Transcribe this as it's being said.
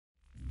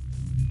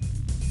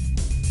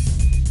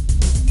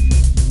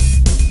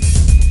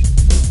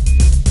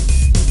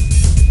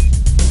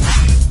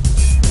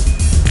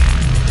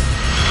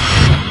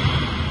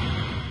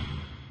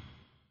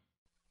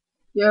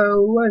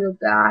Yo, what up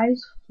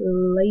guys,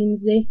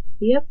 Flamzeh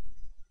here,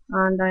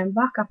 and I'm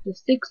back after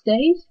 6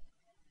 days,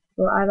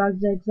 but I've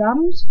had the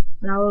exams,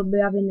 and I will be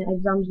having the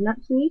exams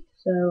next week,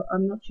 so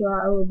I'm not sure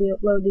I will be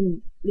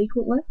uploading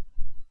frequently.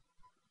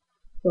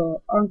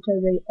 So on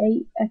to the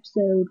 8th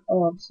episode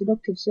of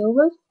Seductive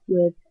Silvers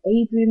with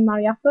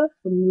Mariappa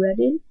from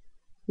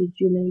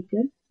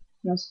Reading-Jamaica.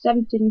 He has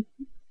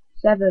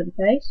 77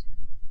 pace,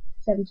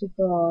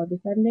 74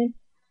 defending,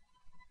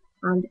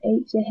 and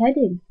 80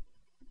 heading.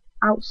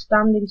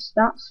 Outstanding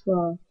stats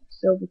for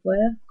silver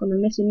player. Gonna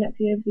miss him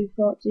next year in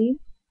ep.8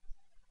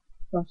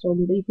 for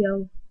some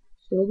BPL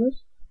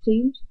silvers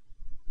teams.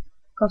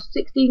 Cost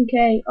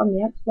 16k on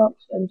the Xbox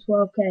and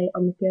 12k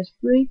on the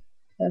PS3.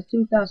 Has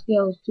 2-star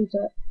skills,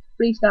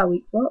 3-star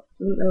weak foot.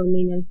 Doesn't really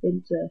mean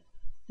anything to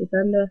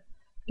defender.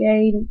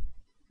 Gain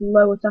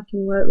low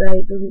attacking work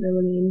rate. Doesn't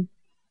really mean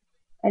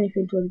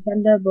anything to a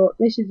defender. But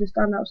this is the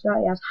standout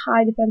stat. He has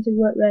high defensive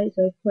work rate,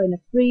 so if playing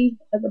a 3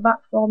 at the back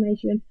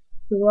formation,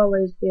 he will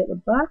always be at the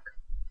back.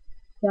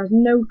 He has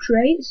no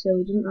traits, so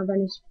he doesn't have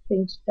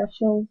anything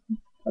special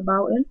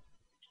about him,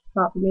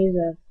 apart from he's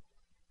a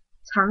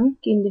tank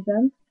in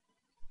defense.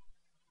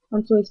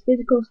 Onto his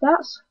physical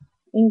stats,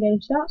 in-game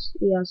stats,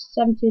 he has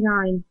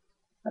 79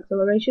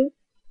 acceleration,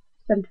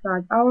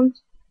 75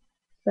 balance,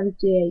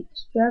 78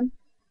 strength,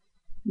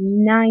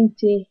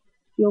 90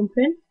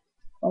 jumping,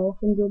 all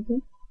from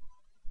jumping,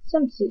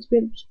 76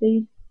 sprint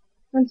speed,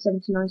 and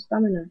 79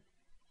 stamina.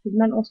 His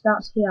mental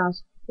stats, he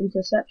has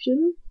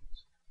interceptions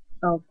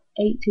of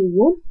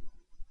 81.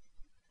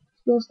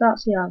 Skill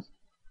stats, he has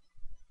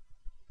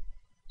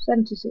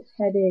 76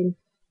 heading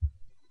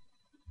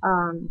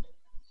and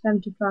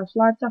 75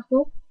 slide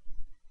tackle.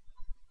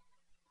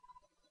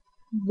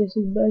 This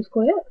is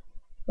basically it.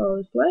 So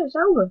it's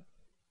over.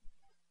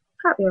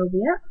 Can't be over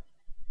yet.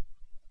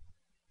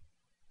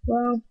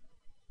 Well,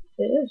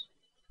 it is.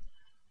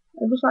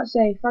 I'd just like to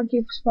say thank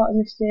you for supporting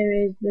this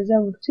series. There's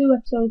only 2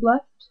 episodes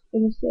left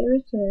in this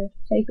series to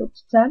take up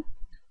to 10.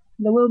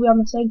 They will be on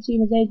the same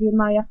team as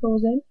Mariappa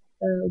was in,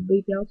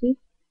 BPL team.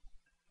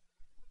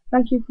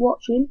 Thank you for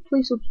watching.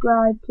 Please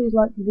subscribe, please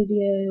like the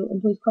video,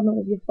 and please comment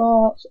with your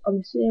thoughts on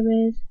the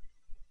series.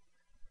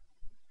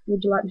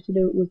 Would you like me to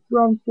do it with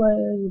bronze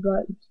players? Would you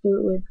like me to do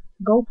it with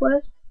gold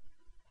players?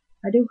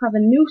 I do have a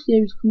new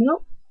series coming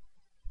up,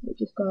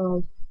 which is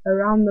called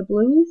Around the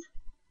Blues.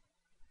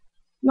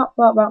 Not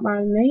thought about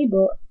by me,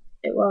 but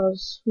it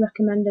was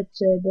recommended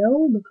to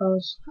Bill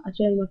because I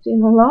changed my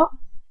team a lot.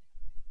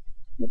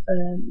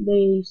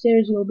 The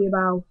series will be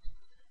about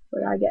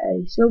where I get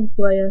a silver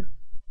player,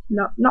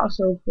 not a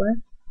silver player,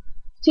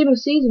 team of the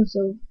season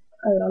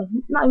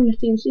not even a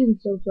team of the season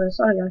silver player,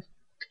 sorry guys,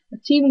 a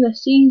team of the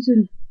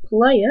season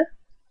player,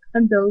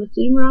 and build a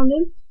team around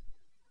him.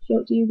 Show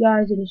it to you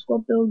guys in a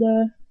squad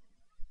builder.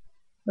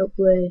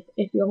 Hopefully,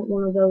 if you want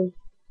one of those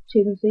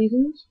team of the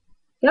seasons,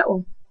 get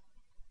one,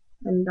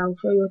 and I'll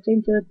show you a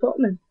team to put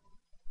them in.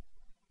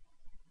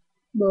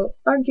 But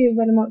thank you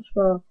very much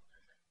for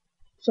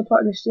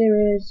supporting the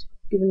series,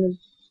 giving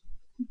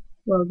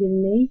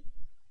me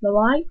the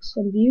likes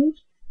and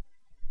views.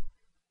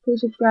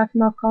 Please subscribe for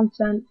more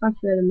content. Thank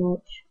you very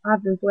much.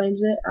 I've been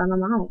Flamzeh and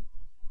I'm out.